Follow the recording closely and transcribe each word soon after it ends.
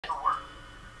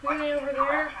Isn't he over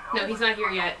there? No, he's not here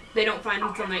yet. They don't find him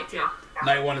until night 2.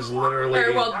 Night 1 is literally...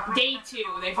 Or, well, day 2.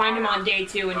 They find him on day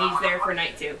 2 and he's there for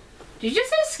night 2. Did you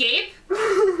just say escape?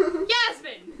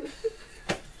 Yasmin!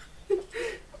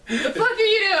 The fuck are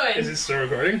you doing? Is it still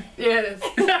recording? Yeah, it is.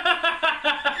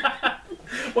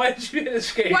 Why did you hit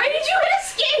escape? Why did you hit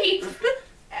escape?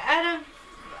 Adam,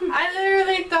 I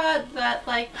literally thought that,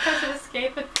 like, pressing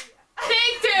escape would be...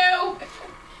 Take 2!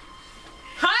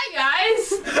 Hi, guys!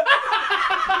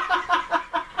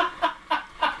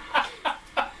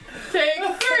 Take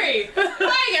 3!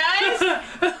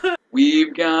 Hi, guys!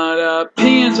 We've got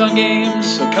opinions on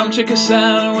games, so come check us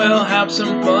out and we'll have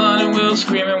some fun and we'll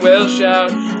scream and we'll shout.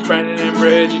 It's Brandon and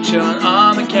Brigid chilling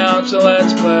on the couch, so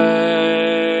let's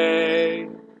play.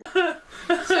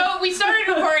 So we started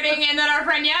recording and then our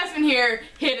friend Yasmin here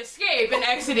hit escape and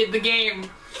exited the game.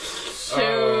 So...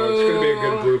 Oh, it's gonna be a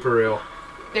good blooper reel.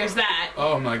 There's that.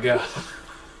 Oh my god.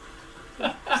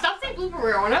 Stop saying blooper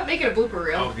reel. We're not making a blooper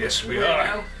reel. Oh, yes we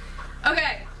are.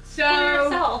 Okay, so... For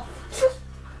yourself.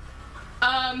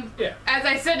 Yeah. As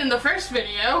I said in the first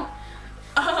video,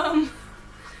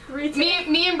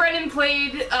 me and Brendan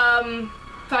played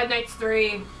Five Nights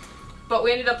 3, but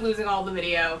we ended up losing all the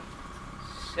video.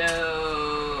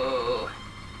 So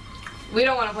we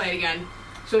don't want to play it again.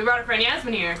 So we brought our friend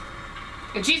Yasmin here,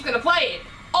 and she's gonna play it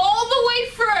all the way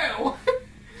through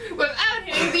without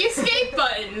hitting the escape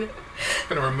button. I'm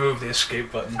gonna remove the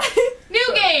escape button. New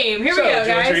game. Here we go, do you want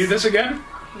to guys. read this again?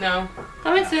 No.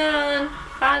 Coming soon.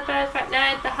 Followed by Fright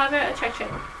Night, the Hover attraction.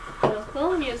 The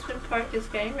local amusement park is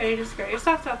getting ready to scare your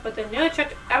socks off with a new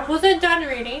attraction. I wasn't done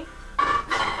reading.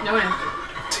 No one.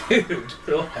 Dude,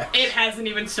 relax. It hasn't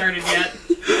even started yet.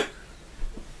 This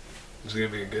is gonna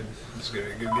be a good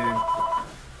game.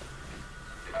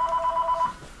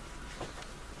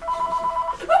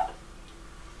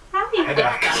 Happy Head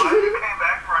back. Came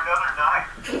back for another night.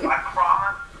 I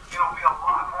promise it'll be a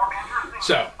lot more interesting.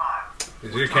 So,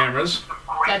 these are your cameras.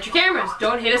 Got your cameras.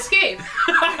 Don't hit escape.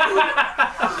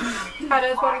 How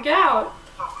does one get out?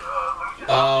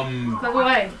 Look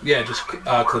away. Yeah, just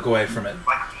click away from it.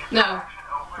 No.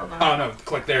 Hold on. Oh no,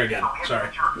 click there again. Sorry,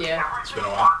 Yeah. it's been a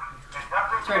while.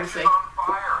 It's hard to see.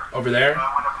 Over there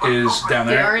is down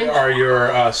there orange? are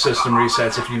your system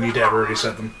resets if you need to ever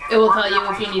reset them. It will tell you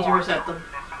if you need to reset them.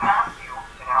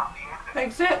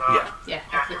 Exit? Yeah. Yeah,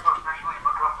 that's it.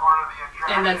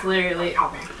 And that's literally...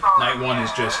 Night 1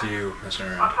 is just you messing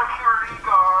around. Security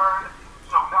guard.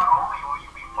 So not only will you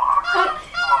be monitoring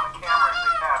people on the cameras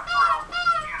they pass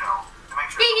through, you know, to make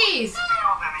sure Piggies!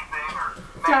 feels anything or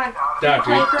Doc. Doc,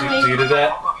 do you do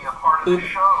that? also be a part of the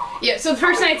show. Yeah, so the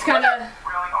first night's kind of...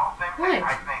 Really all things What?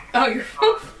 I think. Oh, you're...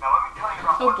 Now let me tell you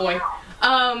about Oh boy.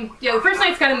 Yeah, the first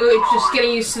night's kind of moody. It's just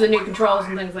getting used to the new controls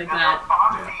and things like that.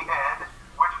 Foxy head,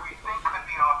 which we think could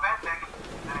be authentic.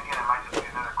 Then again, it might just be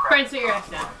another crap. Brian, sit your ass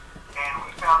down. And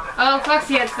we found that Oh,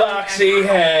 Foxy Head's coming back. Foxy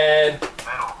head.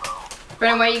 metal though.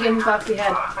 Brian, why are you getting Foxy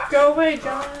Head? Go away,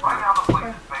 John. Right now the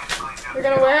place is basically just You're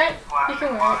gonna wear it? You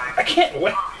can wear it. I can't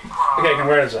wait. Okay, I can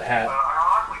wear it as a hat. I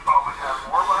honestly thought we'd have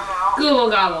more by now. Google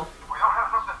Gobble. We don't have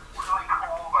something really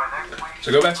cool by next week.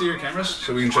 So go back to your cameras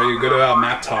so we can show you. Go to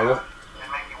map toggle. And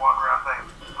make you walk around saying,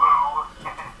 boo.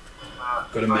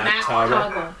 Go to map Map toggle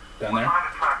toggle. down there.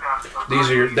 Trying to track down These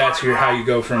are your. That's your how you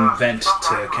go from vent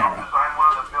to camera. design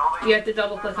one of the buildings. You have to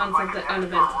double click on something on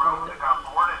events. That got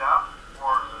boarded up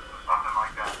or something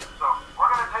like that. So we're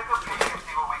gonna take a peek and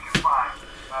see what we can find.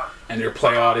 And your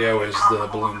play audio is the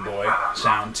balloon boy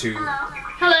sound to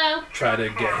Hello. try to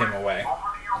get him away.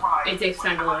 Over to your right. It takes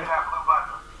time to load. That blue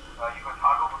button. You can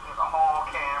toggle between the hall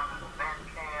cams and the vent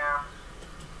cams.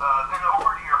 Then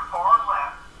over to your far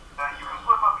left, you can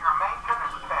flip up your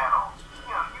maintenance panel.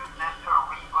 You know, use this to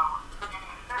reboot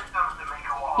any systems that make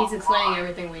a wall. He's explaining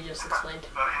everything we just explained.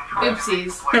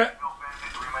 Oopsies.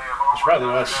 It's probably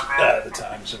watched at the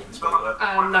time, so we can spell it up.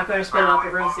 I'm not going to split it up.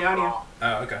 It ruins the audio.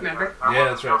 Oh, okay. Remember? Yeah,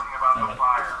 that's right. Never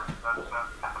mind.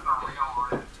 That's the real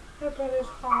risk. My brother's The most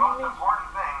calling me. important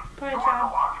thing Bye, you want to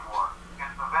John. watch for is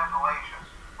the ventilation.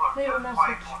 Look, Leave a this message.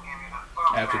 place will give you the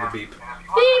food After the gas, beep. and if you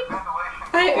want the ventilation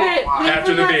Wait, wait. Leave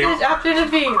After a the beep. message After the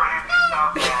beep.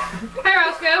 Hi,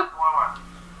 Roscoe.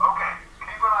 Okay,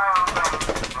 keep an eye on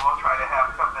things, and we'll try to have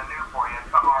something new for you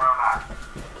tomorrow night.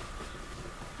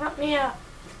 Help me out.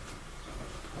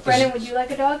 Brendan, would you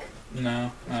like a dog?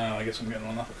 No, I guess I'm getting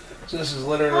one off. So this is Help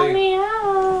literally me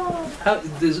out.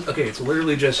 okay. It's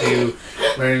literally just you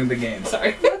learning the game.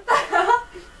 Sorry.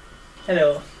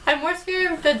 Hello. I'm more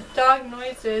scared of the dog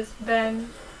noises than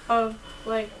of,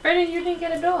 like, Brendan, you didn't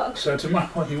get a dog. So tomorrow,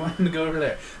 well, you want him to go over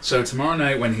there. So tomorrow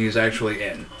night when he's actually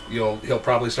in, he'll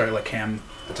probably start like cam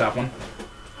the top one,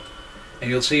 and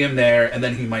you'll see him there, and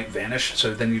then he might vanish.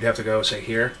 So then you'd have to go say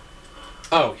here.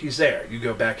 Oh, he's there. You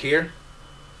go back here.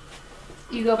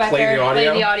 You go back Play there, the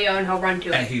audio. play the audio, and he'll run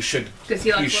to And it. he should. Because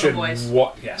he likes little boys.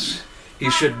 Yes, he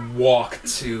should walk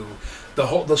to the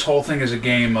whole. This whole thing is a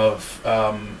game of.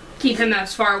 Keep him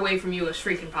as far away from you as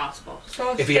freaking possible.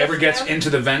 So If he ever gets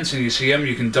into the vents and you see him,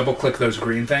 you can double click those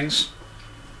green things.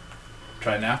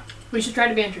 Try it now. We should try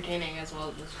to be entertaining as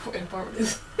well as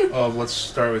informative. Oh, let's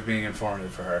start with being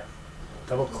informative for her.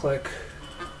 Double click.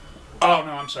 Oh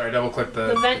no, I'm sorry. Double click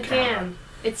the vent camera. cam.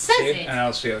 It says See? it. And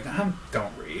I'll see. Like,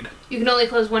 don't read. You can only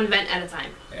close one vent at a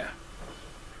time. Yeah.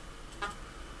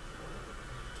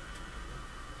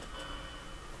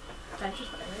 That's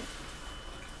just right.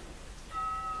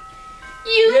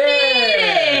 You did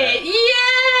it! Yay!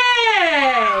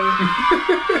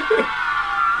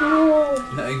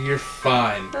 No, you're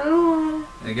fine. Oh,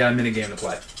 You got a mini game to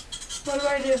play. what do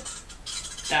I do?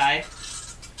 Die.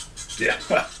 Yeah.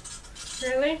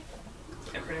 Really?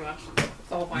 Yeah, pretty much. That's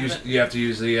the whole point of it. You have to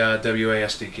use the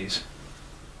WASD keys.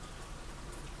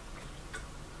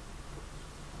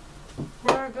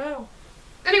 Where do I go?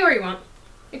 Anywhere you want.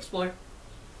 Explore.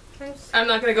 Thanks. I'm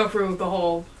not gonna go through the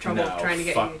whole trouble No, of trying to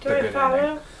get fuck you. Do the I good follow?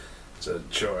 ending. It's a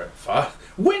chore.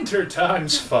 Winter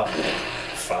time's fun.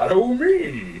 Follow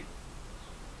me.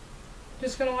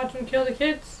 Just gonna watch him kill the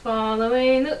kids?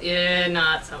 Following the... Yeah,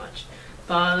 not so much.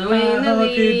 Following the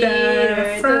hope you leader.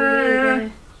 die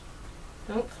for-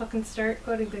 Don't fucking start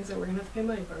quoting things that we're gonna have to pay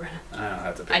money for. I don't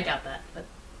have to pay. I doubt that, but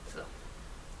still.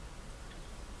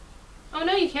 Oh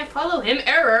no, you can't follow him.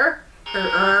 Error.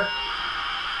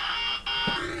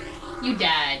 You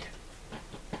died.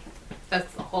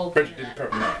 That's the whole point Bridget, of do the that.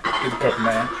 purple man. Do the purple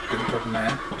man. Do the purple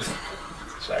man.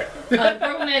 Sorry.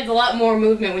 Purple Man's a lot more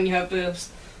movement when you have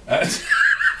boobs.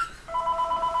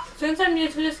 Since I'm new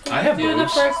to this, can I you have do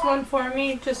boobs. the first one for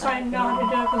me? Just so I know how to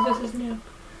do it, because this is new.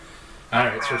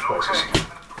 Alright, switch places.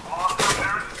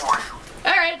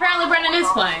 Alright, apparently Brendan is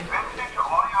playing. Vintage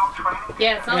audio training.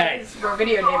 Yeah, it's not Hey. like we're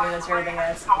videotaping this or anything,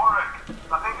 guys. Historic. I think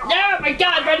it was Oh my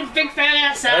god, Brendan's big fat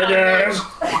ass out. There it is. or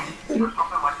something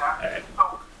like that. Alright.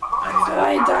 So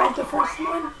I died the first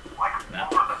one. No.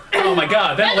 Oh my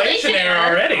god, ventilation Ventilation air error.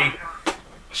 already.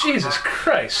 Jesus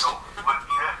Christ.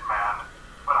 Legit, man.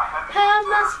 But I had to How am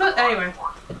I supposed... Anyway.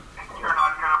 You're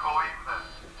not gonna believe this.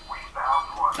 We found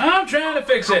one. I'm trying to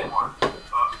fix it.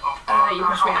 You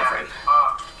pushed me out, friend.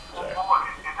 Well, look,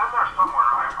 it's in there somewhere.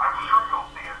 I'm sure you'll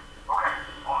see it. Okay,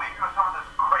 I'll leave you with some of this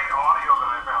great audio that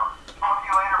I found. Talk to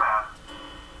you later,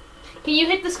 man. Can you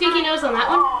hit the squeaky nose on that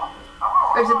one?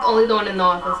 Or is it only the one in the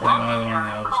office? Only one in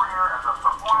the office.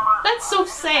 That's so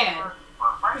sad.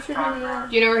 You should be there.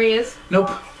 Do you know where he is? Nope.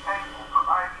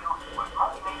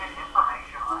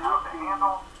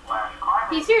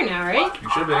 He's here now, right? You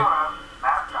should be.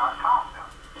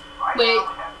 Wait.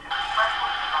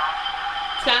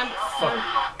 Sam.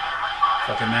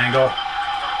 Fucking mango.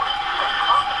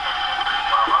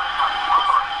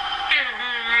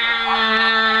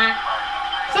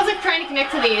 Sounds like trying to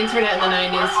connect to the internet in the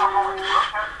 90s.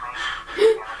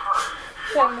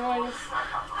 That noise.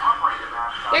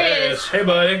 There There it it is. is. Hey,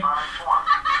 buddy. Why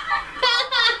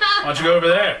don't you go over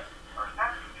there?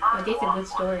 Oh, that's a good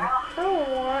story. I don't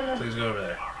wanna. Please go over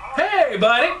there. Hey,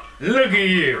 buddy. Look at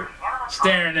you.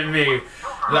 Staring at me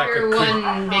like You're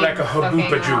one big like a haboopa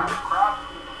fucking,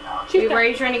 joop. Wait, why are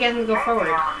you trying to get him to go forward?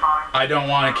 I don't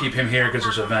want to keep him here because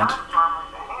there's a vent.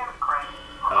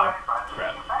 Oh,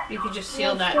 crap. You could just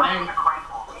seal that vent.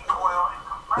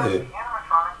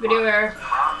 Video error.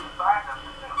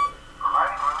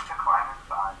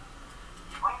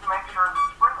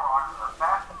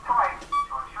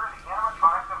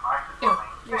 Ew,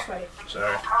 you're sweaty.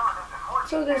 Sorry.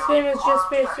 So this game is just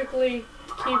basically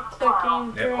keep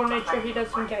clicking through and make sure he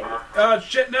doesn't get you. Oh,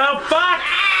 shit. No. Fuck.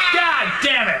 God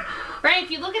damn it. Right,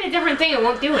 if you look at a different thing, it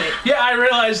won't do it. Yeah, I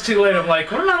realized too late. I'm like,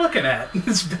 what am I looking at?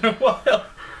 It's been a while.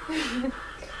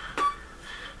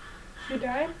 You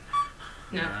died?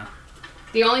 No.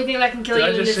 The only thing that can kill Did I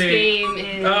you in just this see- game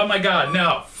is... Oh my god,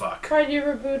 no. Fuck. Tried you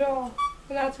reboot all.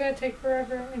 And that's gonna take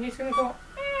forever. And he's gonna go,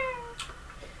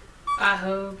 I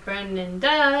hope Brendan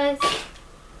does.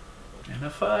 In a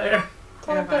fire.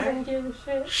 Clark doesn't give a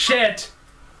shit. Shit.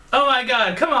 Oh my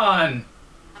god, come on.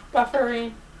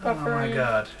 Buffering. Oh my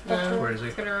god. No, Where is he?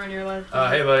 It's gonna ruin your life.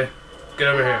 Hey buddy. Get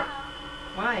over here.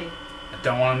 Why? I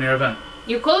don't want him near a vent.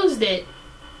 You closed it.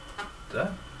 Did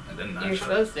I? I didn't You're actually.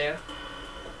 supposed to.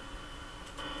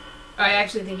 I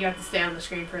actually think you have to stay on the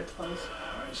screen for it to close.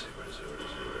 Where is he? Where is he? Where is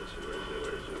he? Where is he? Where is he?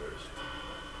 Where is he? Where is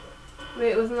he?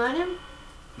 Wait, wasn't that him?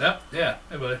 Yep, yeah.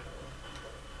 Hey buddy.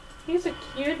 He's a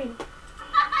cutie.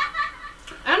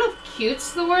 I don't know if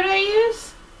cute's the word I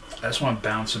use. I just want to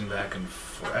bounce him back and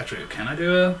forth. Actually, can I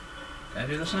do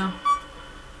this now?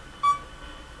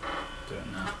 Do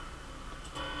it now.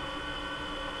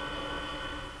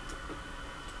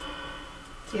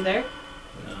 Is he there?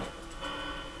 No.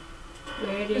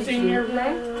 Where did Is he in your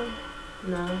room?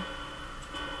 No.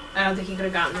 I don't think he could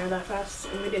have gotten there that fast,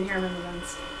 and we didn't hear him in the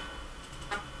vents.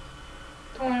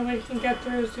 The only way he can get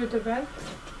through is through the vents.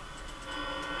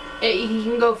 He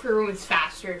can go through rooms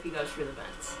faster if he goes through the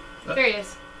vents. There he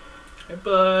is. Hey,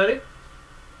 buddy.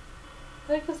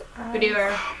 I like his eyes. Video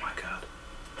error. Oh my god.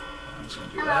 I'm just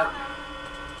gonna do that.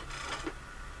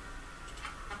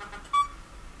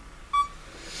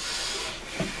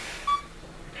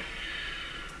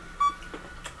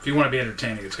 If you want to be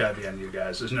entertaining, it's gotta be on you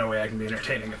guys. There's no way I can be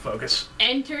entertaining and focus.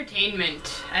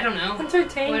 Entertainment. I don't know.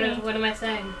 Entertaining. What am I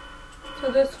saying?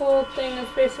 So this whole thing is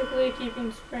basically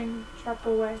keeping Springtrap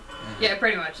away. Yeah,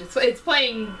 pretty much. It's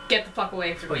playing get the fuck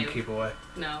away from Playing you. keep away.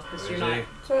 No, because Where you're is not.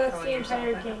 So that's throwing the yourself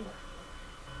entire back game.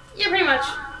 Yeah, pretty much.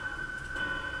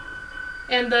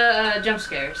 And the jump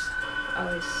scares.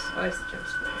 Always the jump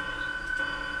scares.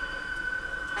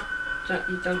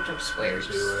 You don't jump squares.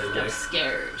 Jump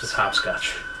scares. Just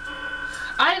hopscotch.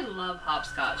 I love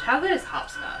hopscotch. How good is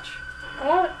hopscotch? I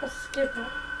want to skip it.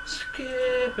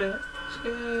 Skip it,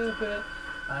 skip it.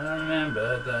 I don't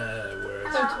remember the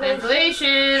words.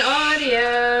 Ventilation,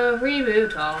 audio,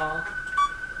 reboot all.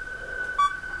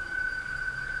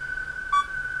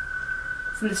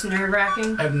 Isn't this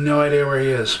nerve-wracking? I have no idea where he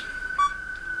is.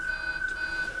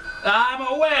 I'm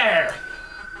aware!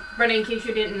 Brennan, in case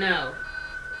you didn't know.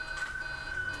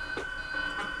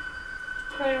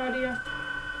 Play audio.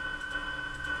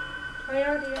 Play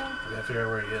audio. We gotta figure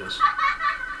out where he is.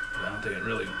 I don't think it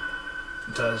really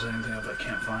does anything if I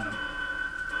can't find him.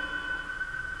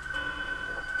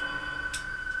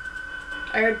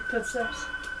 I heard footsteps.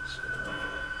 So,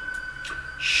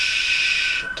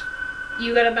 shit.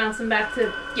 You gotta bounce him back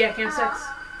to Cam 6.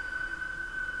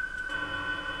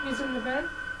 He's in the bed?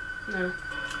 No.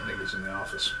 I think he's in the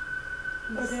office.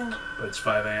 Oh, yeah. But it's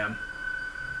 5 a.m.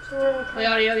 So we're okay. Play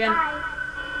audio again.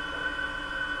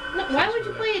 No, why would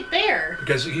you play it there?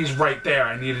 Because he's right there.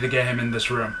 I needed to get him in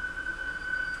this room.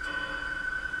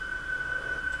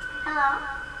 Hello?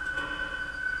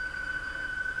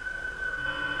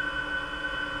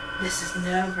 This is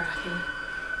nerve-wracking.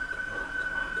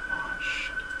 Come on,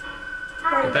 shit.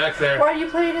 Why- Get back there. Why you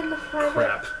played in the front?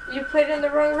 Crap. You played in the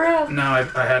wrong room. No, I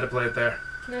had to play it there.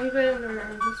 No, you played in the wrong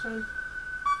room. This one.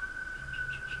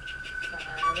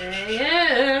 5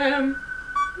 a.m.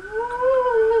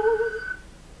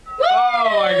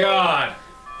 Oh my god.